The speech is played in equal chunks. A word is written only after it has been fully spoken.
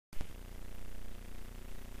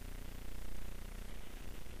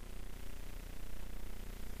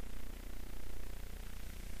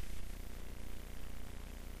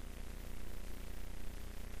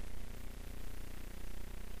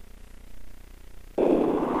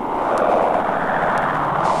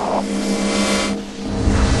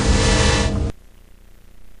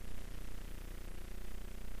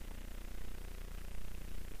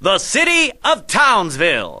the city of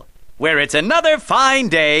Townsville, where it's another fine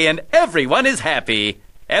day and everyone is happy.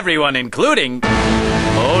 Everyone including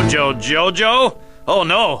Mojo Jojo. Oh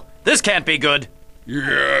no, this can't be good.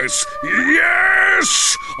 Yes,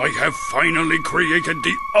 yes! I have finally created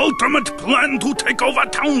the ultimate plan to take over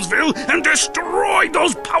Townsville and destroy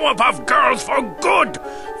those Powerpuff Girls for good!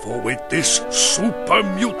 For with this super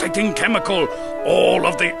mutating chemical, all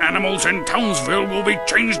of the animals in Townsville will be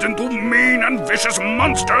changed into mean and vicious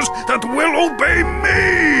monsters that will obey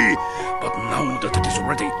me! But now that it is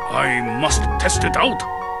ready, I must test it out.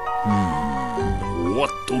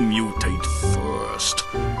 What to mutate first?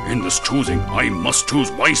 In this choosing, I must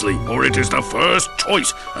choose wisely, or it is the first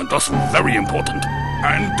choice, and thus very important.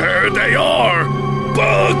 And there they are!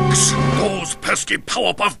 Bugs! Those pesky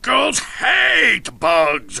Powerpuff Girls hate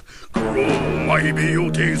bugs! Grow, my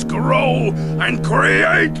beauties, grow, and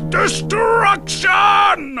create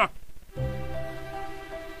destruction!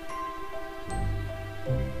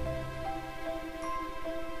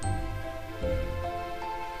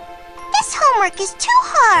 This homework is too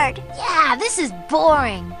hard. Yeah, this is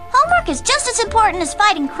boring. Homework is just as important as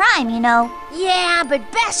fighting crime, you know. Yeah,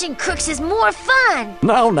 but bashing crooks is more fun.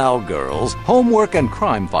 Now, girls, homework and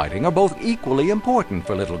crime fighting are both equally important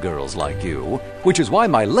for little girls like you, which is why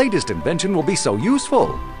my latest invention will be so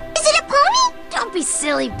useful. Is it a pony? Don't be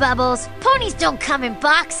silly, Bubbles. Ponies don't come in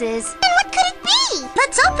boxes. Then what could it be?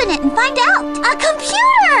 Let's open it and find out. A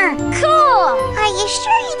computer! Cool! Are you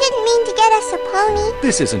sure you didn't mean to get us a pony?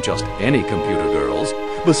 This isn't just any computer, girls.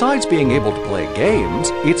 Besides being able to play games,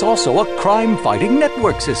 it's also a crime-fighting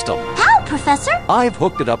network system. How, Professor? I've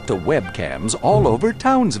hooked it up to webcams all over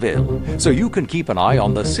Townsville, so you can keep an eye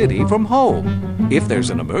on the city from home. If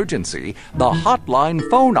there's an emergency, the hotline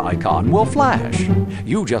phone icon will flash.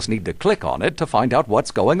 You just need to click on it to find out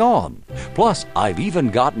what's going on. Plus, I've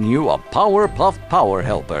even gotten you a Powerpuff Power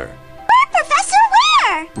Helper. Where, Professor?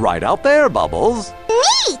 Where? Right out there, Bubbles.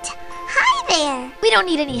 Neat! Hi there. We don't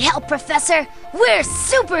need any help, Professor. We're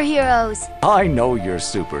superheroes. I know you're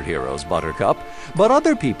superheroes, Buttercup, but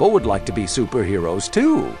other people would like to be superheroes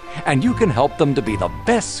too. And you can help them to be the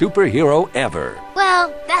best superhero ever.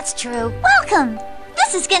 Well, that's true. Welcome.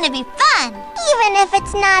 This is gonna be fun, even if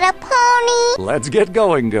it's not a pony. Let's get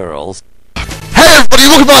going, girls. Hey everybody,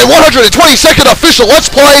 welcome to my 122nd official Let's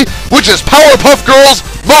Play, which is Powerpuff Girls,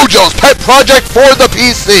 Mojo's pet project for the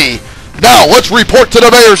PC. Now, let's report to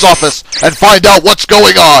the mayor's office and find out what's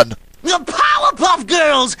going on. The Powerpuff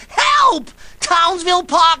Girls! Help! Townsville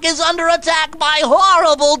Park is under attack by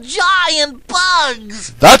horrible giant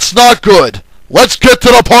bugs! That's not good. Let's get to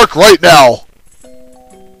the park right now.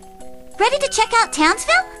 Ready to check out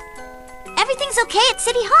Townsville? Everything's okay at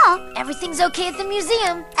City Hall. Everything's okay at the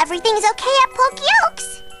museum. Everything's okay at Pokey.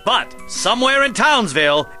 But somewhere in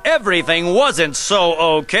Townsville, everything wasn't so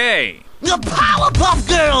okay. The Powerpuff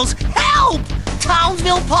Girls! Help!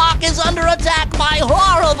 Townsville Park is under attack by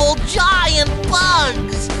horrible giant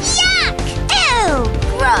bugs! Yuck! Ew!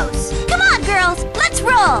 Gross. Come on, girls, let's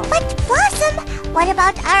roll. But Blossom, what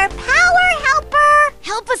about our power helper?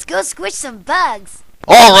 Help us go squish some bugs.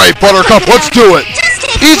 Alright, Buttercup, let's do it.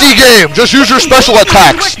 Easy game, just use your special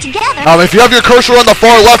attacks. If you have your cursor on the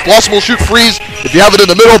far left, Blossom will shoot freeze. If you have it in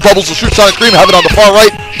the middle, Bubbles will shoot Sonic Scream. Have it on the far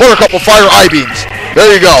right, Buttercup will fire I-beams. There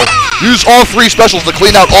you go. Use all three specials to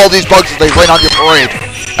clean out all these bugs as they rain on your parade.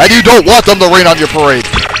 And you don't want them to rain on your parade.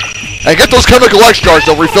 And get those chemical X jars,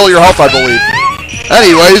 they'll refill your health, I believe.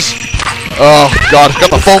 Anyways, oh god, got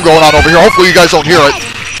the phone going on over here. Hopefully you guys don't hear it.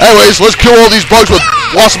 Anyways, let's kill all these bugs with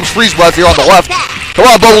Blossom's freeze breath here on the left. Come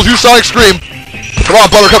on, Bubbles, use Sonic Scream. Come on,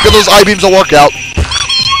 Buttercup, get those I-beams to work out.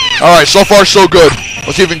 Alright, so far so good.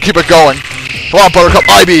 Let's even keep it going. Come on, Buttercup,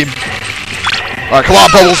 I-beam. Alright, come on,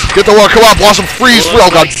 Bubbles, get to work. Come on, Blossom, freeze. Oh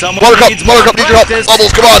god, Buttercup, need your help.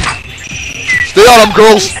 Bubbles, come on. Stay on them,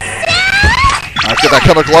 girls. Alright, get that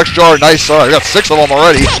chemical X jar. Nice. Alright, I got 6 of them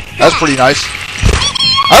already. That's pretty nice.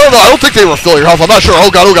 I don't know, I don't think they refill your health. I'm not sure. Oh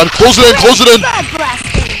god, close it in, close it in.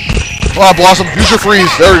 Come on, Blossom, use your freeze.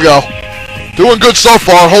 There we go. Doing good so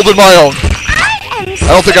far, holding my own.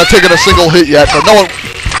 I don't think I've taken a single hit yet, but no one.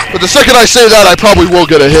 But the second I say that, I probably will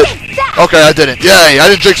get a hit. Okay, I didn't. Yay,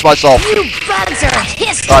 I didn't jinx myself. You bugs are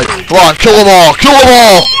history. Alright, come on, kill them all, kill them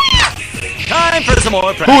all! Time for some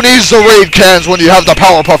more practice. Who needs the raid cans when you have the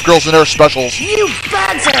Powerpuff Girls and their specials? You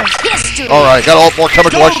bugs are history. Alright, got a lot more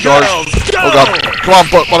chemical X jars. Oh god, come on,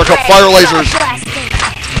 Buttercup, fire lasers.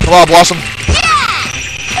 Come on, Blossom.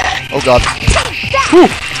 Oh god.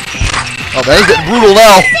 Whew. Oh, man, he's getting brutal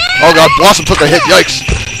now. Oh god, Blossom took a hit, yikes.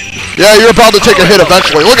 Yeah, you're about to take a hit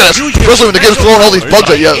eventually. Look at this, especially when the game's throwing all these bugs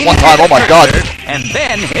at you at one time. Oh my god. And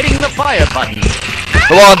then hitting the fire button.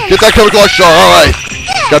 Come on, get that chemical X jar, alright.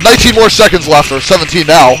 Got 19 more seconds left, or 17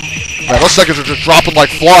 now. Man, those seconds are just dropping like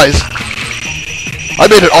flies. I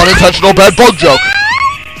made an unintentional bad bug joke.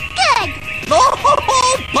 Oh,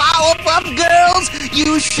 Powerpuff Girls,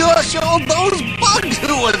 you sure showed those bugs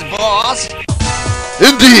to us, boss.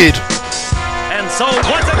 Indeed. And so,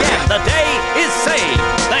 once again, the day is saved,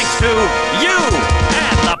 thanks to you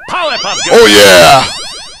and the Powerpuff Girls. Oh, yeah.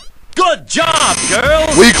 Good job,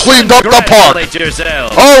 girls. We cleaned up the park. Congratulate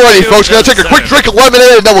yourselves. Alrighty, folks, gonna take a quick deserve drink of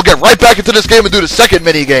lemonade, and then we'll get right back into this game and do the second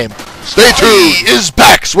mini-game. Stay tuned. He is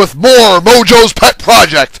back with more Mojo's Pet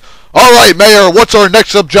Project. Alright, Mayor, what's our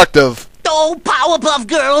next objective? Oh, Powerpuff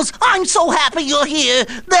Girls, I'm so happy you're here.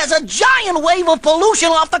 There's a giant wave of pollution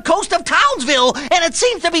off the coast of Townsville, and it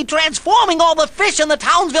seems to be transforming all the fish in the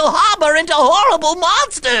Townsville harbor into horrible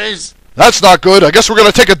monsters. That's not good. I guess we're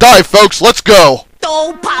gonna take a dive, folks. Let's go.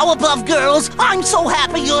 Oh, Powerpuff Girls, I'm so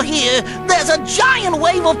happy you're here. There's a giant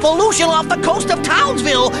wave of pollution off the coast of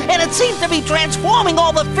Townsville, and it seems to be transforming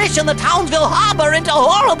all the fish in the Townsville harbor into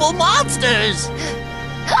horrible monsters.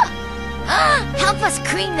 Help us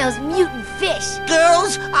clean those mutant fish.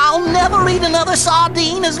 Girls, I'll never eat another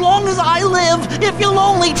sardine as long as I live if you'll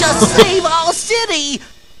only just save our city.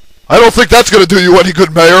 I don't think that's gonna do you any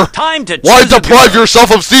good, Mayor. Time to Why choose a deprive girl.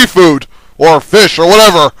 yourself of seafood? Or fish, or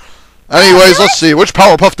whatever. Anyways, let's see. Which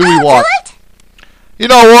Powerpuff do we want? You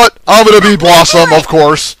know what? I'm gonna be Blossom, of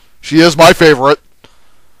course. She is my favorite.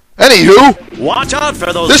 Anywho, Watch out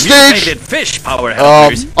for those this stage, mutated fish power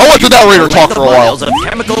helpers. I'll let the narrator talk Collect for a the while. vials of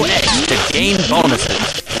chemical eggs to gain bonuses.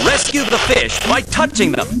 Rescue the fish by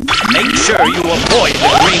touching them. Make sure you avoid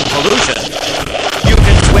the green pollution. You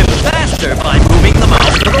can swim faster by moving the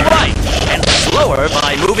mouse to the right, and slower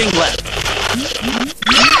by moving left.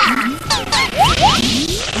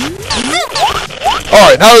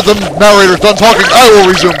 Alright, now that the narrator's done talking, I will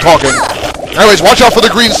resume talking. Anyways, watch out for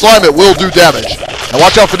the green slime, it will do damage. And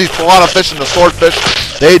watch out for these piranha fish and the swordfish,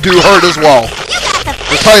 they do hurt as well.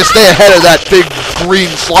 Just try to stay ahead of that big green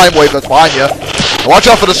slime wave that's behind you. And watch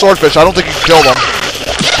out for the swordfish, I don't think you can kill them.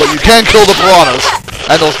 But you can kill the piranhas.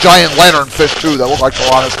 And those giant lantern fish too, that look like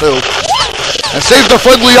piranhas too. And save the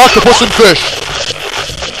friendly octopus and fish.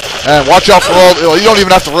 And watch out for all, you don't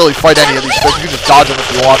even have to really fight any of these fish, you can just dodge them if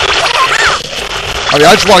you want. I mean,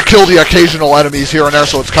 I just want to kill the occasional enemies here and there,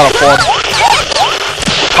 so it's kind of fun.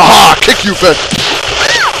 Haha! Kick you, fish!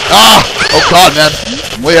 Ah! Oh god, man.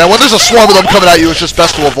 Well, yeah, when there's a swarm of them coming at you, it's just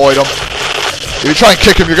best to avoid them. If you try and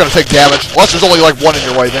kick him, you're going to take damage. Unless there's only like one in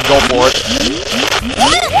your way, then go for it.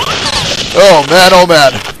 Oh man, oh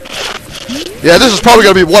man. Yeah, this is probably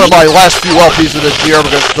going to be one of my last few LPs of this year,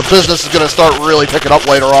 because the business is going to start really picking up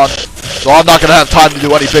later on. So I'm not going to have time to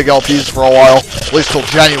do any big LPs for a while, at least till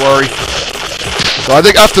January. So I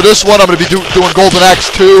think after this one, I'm going to be doing Golden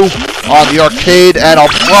Axe 2 on the arcade, and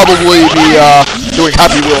I'll probably be doing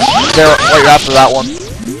Happy Wheels there right after that one.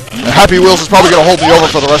 And Happy Wheels is probably going to hold me over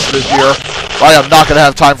for the rest of this year. I am not going to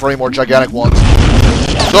have time for any more gigantic ones.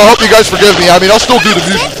 So I hope you guys forgive me. I mean, I'll still do the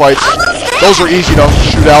mutant fights. Those are easy to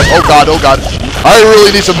shoot out. Oh god, oh god. I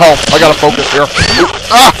really need some help. I got to focus here. Ooh,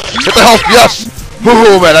 ah! Hit the health, yes!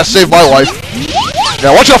 Ooh, man, that saved my life.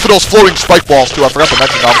 Now watch out for those floating spike balls too. I forgot to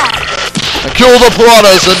mention them. And kill the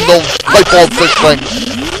piranhas and the light bulb fish things.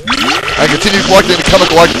 And continue collecting the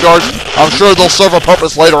chemical egg shards. I'm sure they'll serve a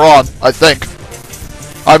purpose later on, I think.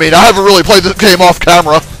 I mean, I haven't really played this game off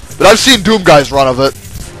camera, but I've seen Doom Guy's run of it.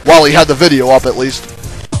 While he had the video up, at least.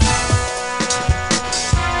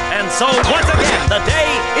 And so, once again, the day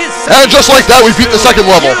is set. And just like that, we beat the second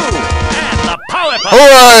level. And the Powerpuff.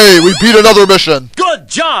 Hooray! We beat another mission. Good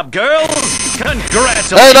job, girls.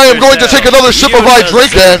 Congratulations. And I am going to take another sip of my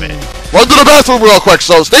drink and run to the bathroom real quick,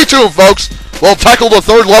 so stay tuned, folks. We'll tackle the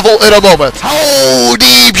third level in a moment.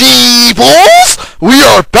 Howdy, peoples! We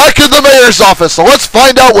are back in the mayor's office, so let's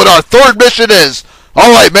find out what our third mission is.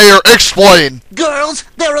 Alright, Mayor, explain. Girls,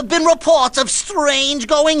 there have been reports of strange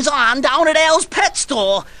goings-on down at Al's pet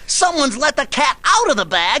store. Someone's let the cat out of the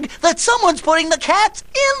bag, that someone's putting the cats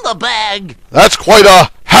in the bag. That's quite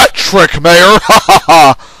a hat trick, Mayor. Ha ha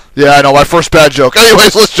ha. Yeah, I know, my first bad joke.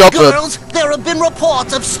 Anyways, let's jump in. Girls, there have been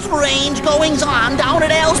reports of strange goings-on down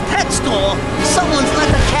at Al's pet store. Someone's let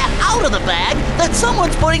the cat out of the bag, that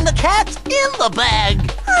someone's putting the cats in the bag.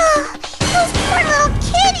 Those poor little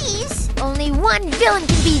kitties. Only one villain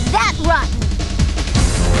can be that rotten.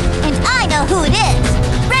 And I know who it is.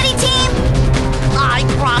 Ready, team? I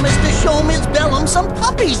promised to show Miss Bellum some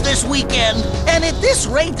puppies this weekend, and at this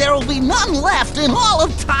rate there will be none left in all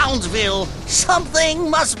of Townsville. Something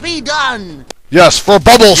must be done. Yes, for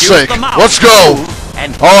Bubble's sake. Let's go.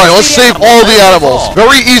 And Alright, let's save all the animals.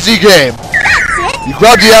 Very easy game. That's it. You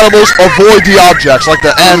grab the animals, avoid the objects, like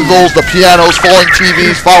the anvils, the pianos, falling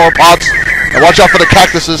TVs, flower pots, and watch out for the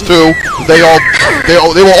cactuses too. They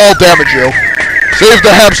will all damage you. Save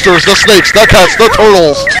the hamsters, the snakes, the cats, the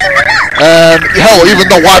turtles, and hell, even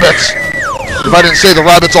the rabbits. If I didn't say the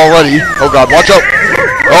rabbits already. Oh god, watch out.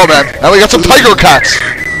 Oh man, and we got some tiger cats.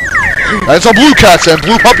 And some blue cats and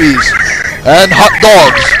blue puppies. And hot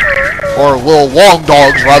dogs. Or little long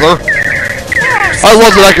dogs, rather. I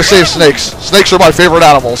love that I can save snakes. Snakes are my favorite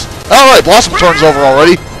animals. Alright, Blossom turns over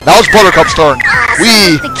already. Now it's Buttercup's turn.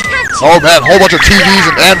 Oh man, whole bunch of TVs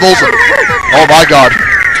and anvils. And, oh my god.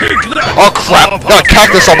 Oh crap, got a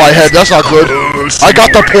cactus on my head. That's not good. I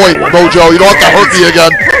got the point, Mojo. You don't have to hurt me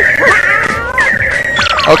again.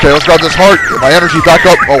 Okay, let's grab this heart. Get my energy back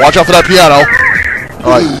up. Oh, watch out for that piano.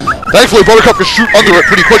 Alright. Thankfully, Buttercup can shoot under it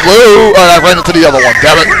pretty quickly. Oh, and I ran into the other one.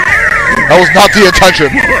 Damn it. That was not the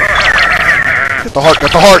intention. Get the heart, get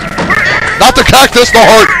the heart. Not the cactus, the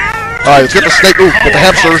heart. Alright, let's get the snake. Ooh, get the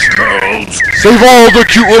hamsters. Save all the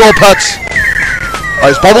cute little pets.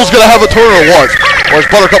 Alright, is Bubbles gonna have a turn or what? Or is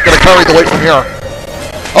Buttercup gonna carry the weight from here?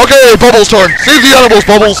 Okay, Bubbles' turn. Save the animals,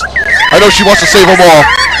 Bubbles. I know she wants to save them all.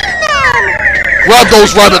 Grab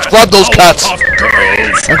those rabbits, grab those cats.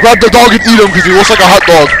 And grab the dog and eat him because he looks like a hot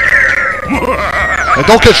dog. And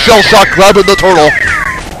don't get shell-shocked grabbing the turtle.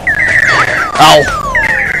 Ow.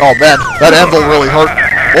 Oh man, that anvil really hurt.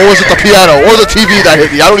 Or was it the piano or the TV that hit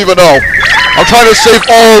me? I don't even know. I'm trying to save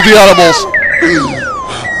all the animals.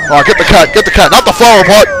 Oh, get the cat, not the flower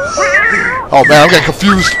pot. Oh man, I'm getting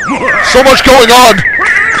confused. So much going on.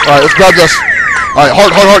 Alright, let's grab this. Alright,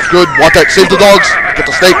 heart, good. Want that, save the dogs. Get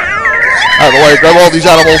the snake. Out of the way, grab all these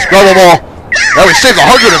animals, grab them all. Now we saved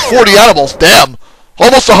 140 animals, damn.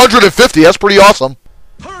 Almost 150, that's pretty awesome.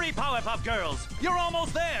 Hurry, Powerpuff Girls, you're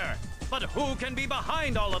almost there. But who can be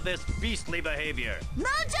behind all of this beastly behavior?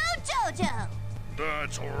 Mojo Jojo!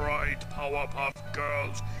 That's right, Powerpuff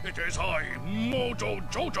Girls. It is I, Mojo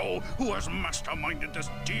Jojo, who has masterminded this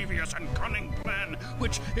devious and cunning plan,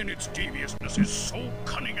 which in its deviousness is so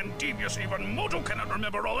cunning and devious even Mojo cannot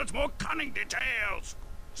remember all its more cunning details.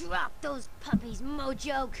 Drop those puppies,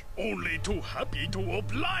 Mojo. Only too happy to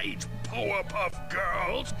oblige, Powerpuff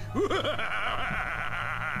Girls.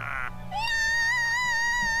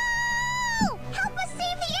 Help us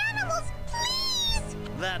save the animals, please!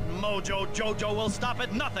 That Mojo Jojo will stop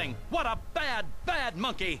at nothing. What a bad, bad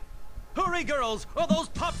monkey. Hurry, girls, or those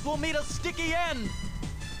pups will meet a sticky end.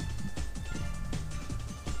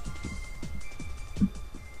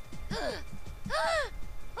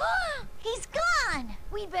 He's gone!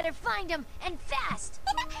 We better find him, and fast!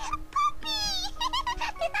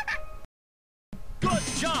 Good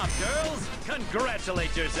job, girls.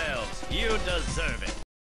 Congratulate yourselves. You deserve it.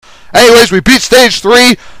 Anyways, we beat stage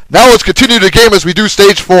 3. Now let's continue the game as we do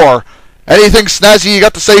stage 4. Anything snazzy you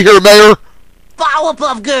got to say here, Mayor?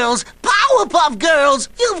 Powerpuff Girls! Powerpuff Girls!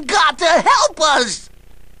 You've got to help us!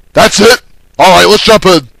 That's it? Alright, let's jump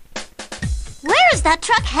in. Where is that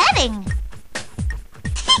truck heading?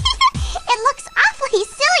 It looks awfully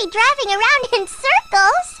silly driving around in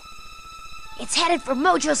circles. It's headed for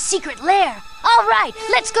Mojo's secret lair. All right,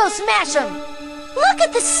 let's go smash him. Look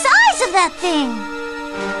at the size of that thing.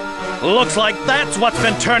 Looks like that's what's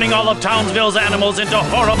been turning all of Townsville's animals into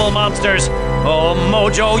horrible monsters. Oh,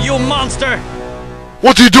 Mojo, you monster!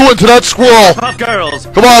 What's he doing to that squirrel? Puff Girls.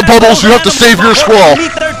 Come on, Bubbles, you have to save your squirrel.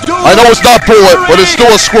 I know it's not Bullet, but it's still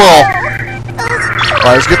a squirrel.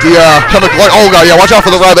 Alright, let's get the chemical. Oh god, yeah, watch out for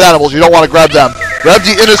the rabid animals. You don't want to grab them. Grab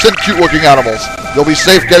the innocent, cute-looking animals. You'll be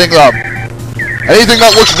safe getting them. Anything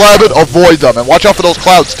that looks rabid, avoid them. And watch out for those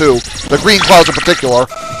clouds, too. The green clouds in particular.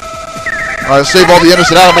 Alright, save all the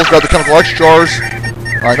innocent animals. Grab the chemical X jars.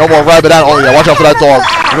 Alright, no more rabid animals. Oh yeah, watch out for that dog.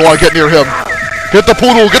 You don't want to get near him. Get the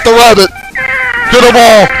poodle, get the rabbit. Get them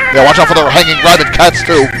all. Yeah, watch out for the hanging rabid cats,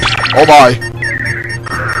 too. Oh my.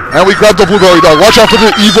 And we grabbed the blueberry dog. Watch out for the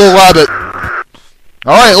evil rabbit.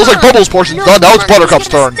 Alright, it looks like Bubbles' portion's done. Now it's Buttercup's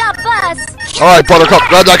turn. Alright, Buttercup,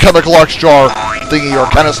 grab that chemical X jar thingy or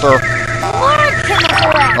canister.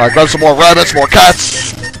 Alright, grab some more rabbits, more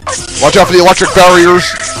cats. Watch out for the electric barriers.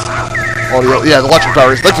 Oh, yeah, the electric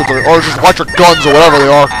barriers. Or just electric guns or whatever they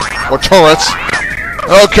are. Or turrets.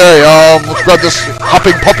 Okay, let's grab this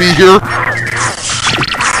hopping puppy here.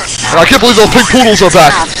 And I can't believe those pink poodles are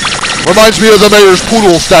back. Reminds me of the mayor's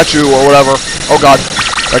poodle statue or whatever. Oh god.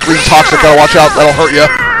 That green toxic, gotta watch out, that'll hurt you.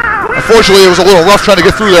 Unfortunately, it was a little rough trying to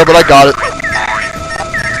get through there, but I got it.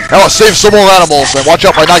 Now let's save some more animals, and watch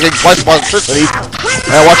out by not getting sliced by electricity.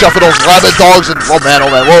 And watch out for those rabid dogs and... oh man,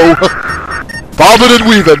 whoa. Bobbing and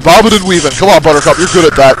weaving. Come on, Buttercup, you're good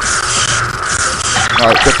at that.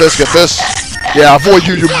 Alright, get this. Yeah, avoid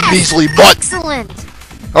you measly butt. Excellent.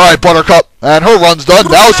 Alright, Buttercup. And her run's done.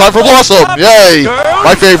 Now it's time for Blossom. Yay!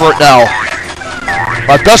 My favorite now.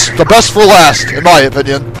 The best for last, in my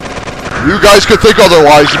opinion. You guys could think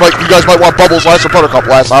otherwise. You guys might want Bubbles last or Buttercup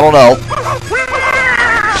last. I don't know.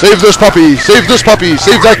 Save this puppy. Save this puppy.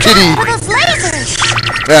 Save that kitty.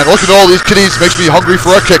 Man, looking at all these kitties makes me hungry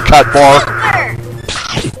for a Kit Kat bar.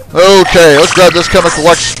 Okay, let's grab this Chemical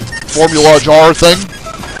X formula jar thing.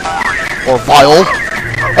 Or vial.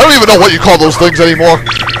 I don't even know what you call those things anymore.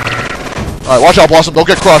 Alright, watch out, Blossom. Don't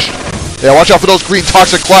get crushed. Yeah, watch out for those green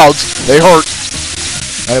toxic clouds. They hurt.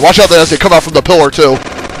 And watch out as they come out from the pillar, too.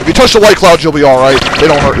 If you touch the white clouds, you'll be alright. They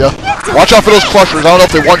don't hurt you. Watch out for those crushers. I don't know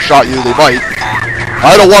if they one-shot you. They might.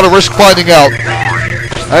 I don't want to risk finding out.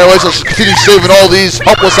 Anyways, let's continue saving all these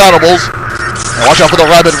helpless animals. And watch out for the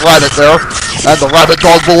rabid rabbit there. And the rabbit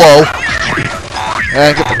dog below.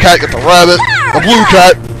 And get the cat, get the rabbit. The blue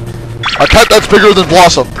cat. A cat that's bigger than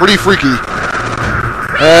Blossom. Pretty freaky.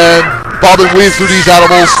 And bob and weave through these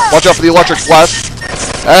animals. Watch out for the electric blast.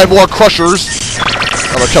 And more crushers.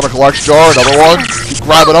 Another Chemical X jar, another one. Keep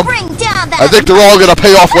grabbing them. I think they're all going to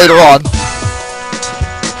pay off later on.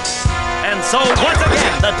 And so, once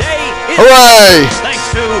again, the day is hooray! Thanks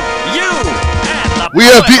to you and the we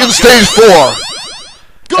have beaten Stage 4.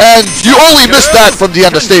 And you only missed that from the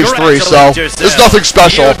end of Stage 3, so it's nothing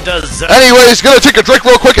special. Anyways, gonna take a drink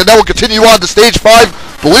real quick and then we'll continue on to Stage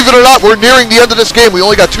 5. Believe it or not, we're nearing the end of this game. We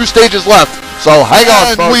only got 2 stages left, so hang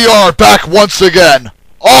on, folks. We are back once again.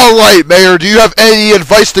 Alright, Mayor, do you have any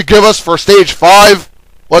advice to give us for Stage 5?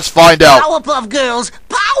 Let's find out. Powerpuff Girls!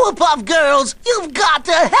 Powerpuff Girls! You've got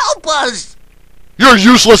to help us! You're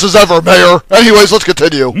useless as ever, Mayor. Anyways, let's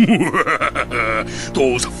continue.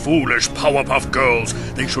 Those foolish Powerpuff Girls.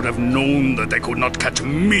 They should have known that they could not catch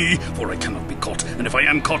me, for I cannot be caught. And if I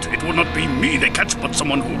am caught, it would not be me they catch, but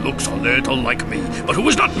someone who looks a little like me, but who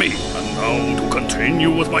is not me. And now to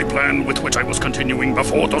continue with my plan, with which I was continuing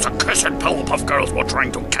before those accursed Powerpuff Girls were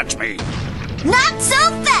trying to catch me. Not so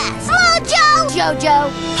fast, Mojo!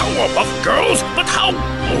 Jojo. Powerpuff Girls? But how?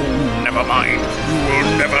 Oh, never mind. You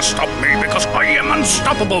will never stop me because I am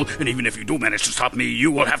unstoppable. And even if you do manage to stop me,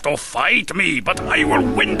 you will have to fight me. But I will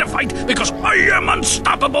win the fight because I am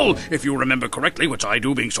unstoppable. If you remember correctly, which I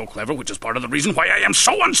do being so clever, which is part of the reason why I am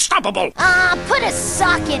so unstoppable. Put a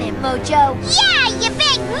sock in it, Mojo. Yeah, you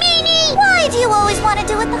big meanie! Why do you always want to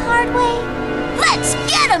do it the hard way? Let's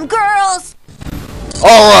get 'em, girls!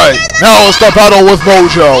 Alright, now let's start battle with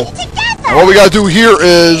Mojo. And what we gotta do here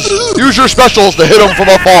is use your specials to hit him from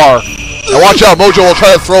afar. And watch out, Mojo will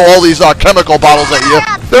try to throw all these chemical bottles at you.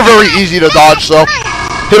 They're very easy to dodge, so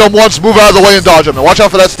hit him once, move out of the way, and dodge him. And watch out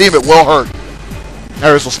for that steam, it will hurt.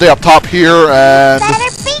 Anyways, we'll stay up top here, and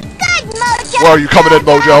where are you coming in,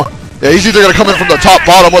 Mojo? Yeah, he's either gonna come in from the top,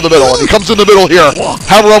 bottom, or the middle. And he comes in the middle here.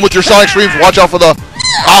 Hammer him with your sonic streams, watch out for the...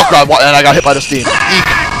 Oh god, and I got hit by the steam. Eek.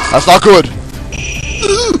 That's not good.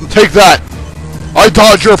 Take that. I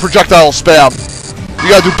dodged your projectile spam. You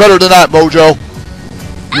gotta do better than that, Mojo.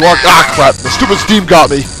 You are... Ah, crap. The stupid steam got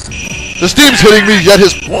me. The steam's hitting me, yet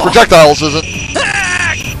his projectiles isn't.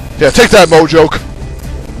 Yeah, take that, Mojoke.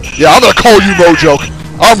 Yeah, I'm gonna call you Mojoke.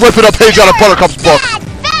 I'm ripping a page out of Buttercup's book.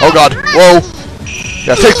 Oh, God. Whoa.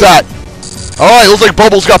 Yeah, take that. Alright, looks like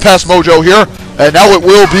Bubbles got past Mojo here. And now it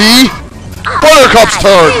will be... Buttercup's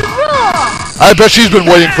turn. I bet she's been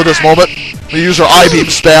waiting for this moment. Let me use her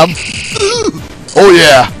I-beam spam. Oh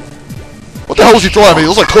yeah. What the hell was he throwing at me? It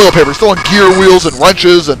looks like toilet paper. He's throwing gear wheels and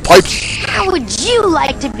wrenches and pipes. How would you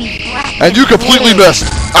like to be black? And you completely missed.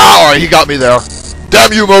 Ah, alright, he got me there.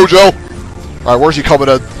 Damn you, Mojo. Alright, where's he coming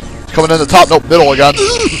in? He's coming in the top, nope, middle again.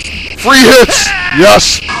 Free hits!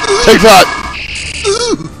 Yes! Take that!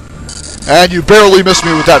 And you barely missed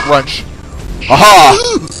me with that wrench. Aha!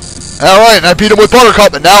 Alright, and I beat him with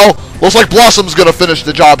Buttercup, and now looks like Blossom's gonna finish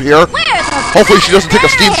the job here. Hopefully she doesn't take a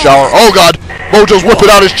steam shower. Oh god, Mojo's whipping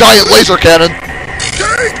out his giant laser cannon.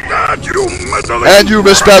 Take that, you meddling... And you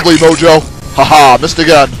missed badly, Mojo. Haha, missed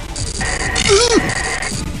again.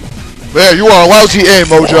 Man, you are a lousy aim,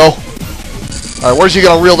 Mojo. Alright, where's he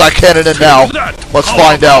gonna reel that cannon in now? Let's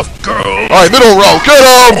find out. Alright, middle row, get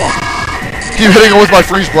him! Keep hitting him with my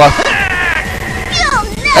freeze breath.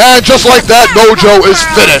 And just like that, Mojo is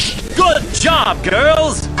finished. Good job,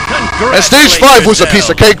 girls! And Stage 5 was a piece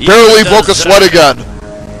of cake, barely broke a sweat again.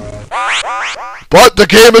 But the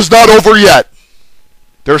game is not over yet.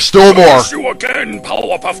 There's still more. See you again,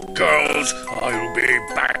 Powerpuff Girls. I'll be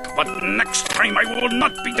back, but next time I will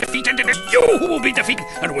not be defeated. It is you who will be defeated,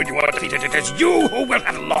 and when you are defeated, it is you who will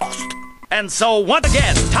have lost. And so, once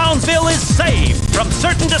again, Townsville is saved from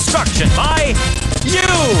certain destruction by you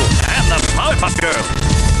and the Powerpuff Girls.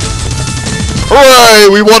 Hooray,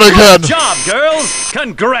 we won again. Good job, girls.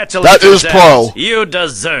 Congratulations. That is pro. You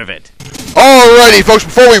deserve it. Alrighty, folks,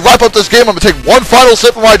 before we wrap up this game, I'm going to take one final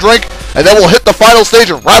sip of my drink, and then we'll hit the final stage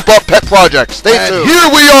and wrap up Pet Project. Stay tuned. Here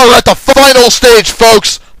we are at the final stage,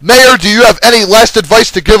 folks. Mayor, do you have any last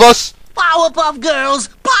advice to give us? Powerpuff Girls!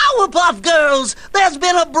 Powerpuff Girls! There's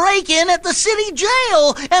been a break-in at the city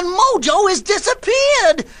jail, and Mojo has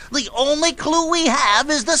disappeared! The only clue we have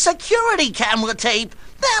is the security camera tape.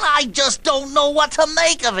 Then I just don't know what to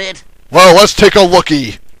make of it. Well, let's take a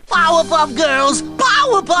lookie. Powerpuff Girls!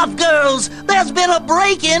 Powerpuff Girls! There's been a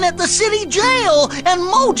break-in at the city jail, and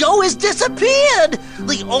Mojo has disappeared!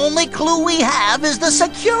 The only clue we have is the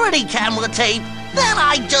security camera tape. Then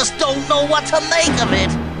I just don't know what to make of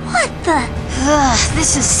it. What the?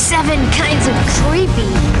 This is 7 kinds of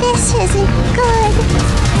creepy. This isn't good.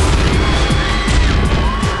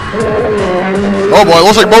 Oh boy,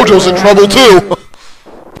 looks like Mojo's in trouble too.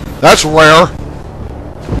 That's rare.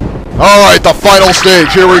 Alright, the final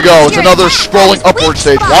stage. Here we go. It's another scrolling upward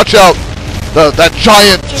stage. Watch out. That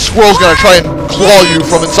giant squirrel's gonna try and claw you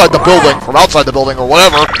from inside the building, from outside the building, or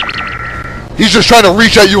whatever. He's just trying to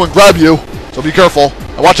reach at you and grab you, so be careful.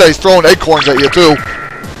 And watch out, he's throwing acorns at you too.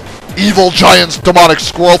 Evil giant demonic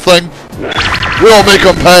squirrel thing. We'll make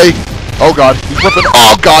him pay. Oh god, he's ripping.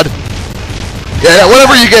 Oh god. Yeah,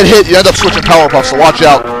 whenever you get hit, you end up switching Powerpuff, so watch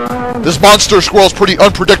out. This monster squirrel's pretty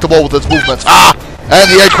unpredictable with its movements. Ah! And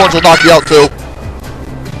the acorns will knock you out too.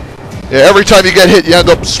 Yeah, every time you get hit, you end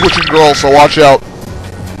up switching girls, so watch out.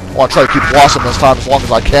 I want to try to keep Blossom this time as long as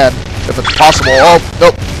I can, if it's possible. Oh,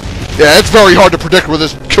 nope. Yeah, it's very hard to predict where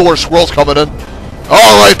this killer squirrel's coming in.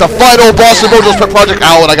 Alright, the final boss in Mojo's Pet Project.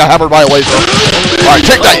 Ow, and I got hammered by a laser. Alright,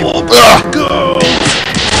 take that, you. Ugh.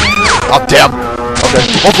 Oh, damn. Okay,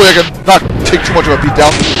 hopefully I can not take too much of a beat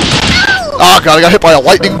down. Oh, God, I got hit by a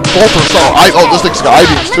lightning bolt or something. Oh, this thing's got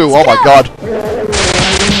I-beams, too. Oh, my God.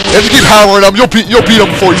 You have to keep hammering him. You'll beat him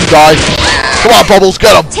before you die. Come on, Bubbles,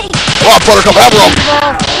 get him. Come on, Buttercup, hammer him.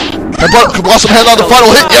 And Buttercup lost some hand on the final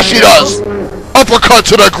hit. Yes, she does. Uppercut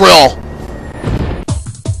to the grill.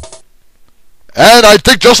 And I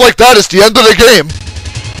think just like that, it's the end of the game.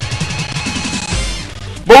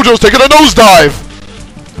 Mojo's taking a nosedive.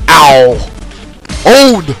 Ow.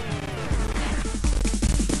 Owned.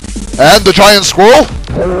 And the giant squirrel.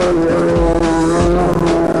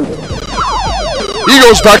 He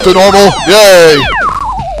goes back to normal. Yay.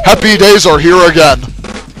 Happy days are here again.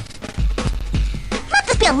 Let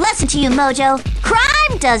this be a lesson to you, Mojo.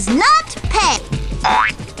 Crime does not pay.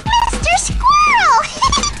 Mr. Squirrel!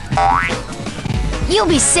 You'll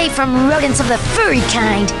be safe from rodents of the furry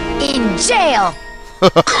kind in jail.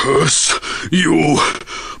 Curse you,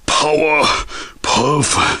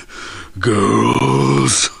 Powerpuff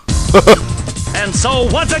Girls. And so,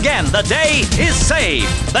 once again, the day is saved,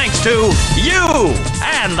 thanks to you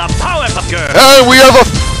and the Powerpuff Girls. And we have a...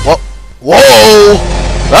 Whoa!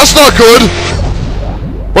 That's not good!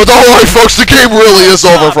 But don't worry, folks, the game really is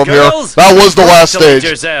over from here. That was the last stage.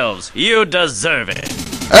 Yourselves. You deserve it.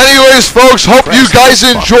 Anyways, folks, hope you guys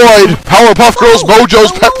enjoyed Powerpuff Girls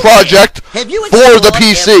Mojo's Pet Project Have you for the explored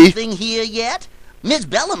PC. everything here yet? Ms.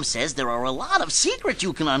 Bellum says there are a lot of secrets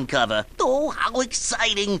you can uncover. Oh, how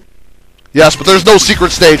exciting. Yes, but there's no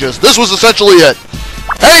secret stages. This was essentially it.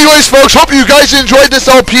 Anyways, folks, hope you guys enjoyed this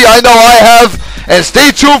LP. I know I have. And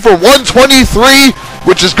stay tuned for 123,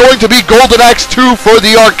 which is going to be Golden Axe 2 for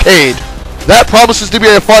the arcade. That promises to be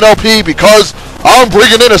a fun LP because I'm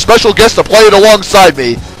bringing in a special guest to play it alongside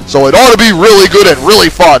me. So it ought to be really good and really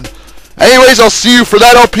fun. Anyways, I'll see you for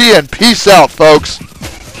that LP, and peace out, folks.